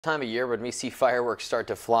Time of year when we see fireworks start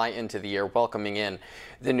to fly into the air, welcoming in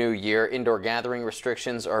the new year. Indoor gathering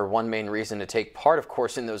restrictions are one main reason to take part, of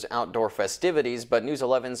course, in those outdoor festivities. But News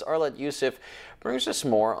 11's Arlette Youssef brings us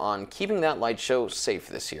more on keeping that light show safe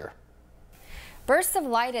this year. Bursts of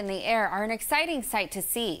light in the air are an exciting sight to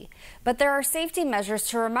see, but there are safety measures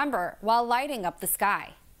to remember while lighting up the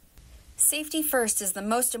sky. Safety first is the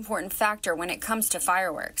most important factor when it comes to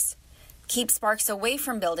fireworks. Keep sparks away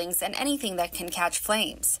from buildings and anything that can catch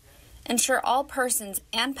flames. Ensure all persons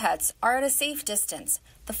and pets are at a safe distance.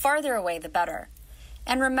 The farther away, the better.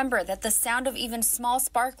 And remember that the sound of even small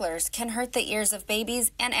sparklers can hurt the ears of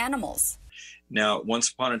babies and animals. Now, once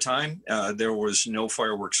upon a time, there was no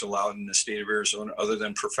fireworks allowed in the state of Arizona other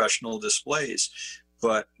than professional displays.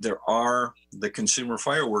 But there are the consumer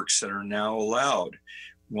fireworks that are now allowed.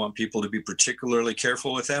 We want people to be particularly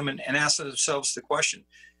careful with them and ask themselves the question,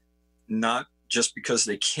 not just because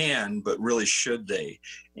they can, but really should they?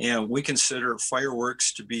 And we consider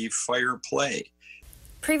fireworks to be fire play.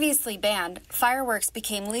 Previously banned, fireworks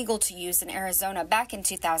became legal to use in Arizona back in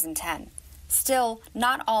 2010. Still,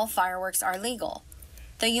 not all fireworks are legal.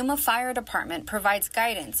 The Yuma Fire Department provides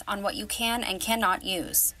guidance on what you can and cannot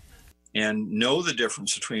use. And know the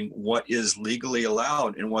difference between what is legally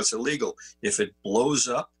allowed and what's illegal. If it blows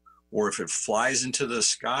up or if it flies into the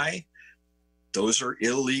sky, those are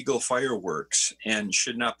illegal fireworks and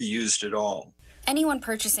should not be used at all. Anyone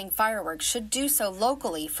purchasing fireworks should do so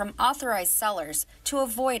locally from authorized sellers to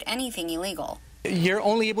avoid anything illegal. You're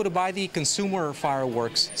only able to buy the consumer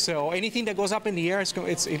fireworks, so anything that goes up in the air,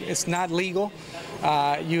 it's not legal.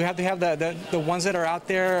 You have to have the ones that are out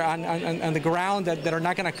there on the ground that are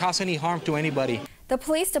not going to cause any harm to anybody. The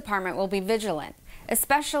police department will be vigilant,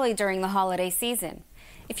 especially during the holiday season.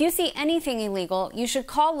 If you see anything illegal, you should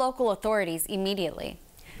call local authorities immediately.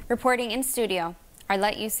 Reporting in studio,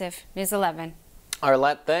 Arlette Youssef, News 11.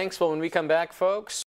 Arlette, thanks. Well, when we come back, folks,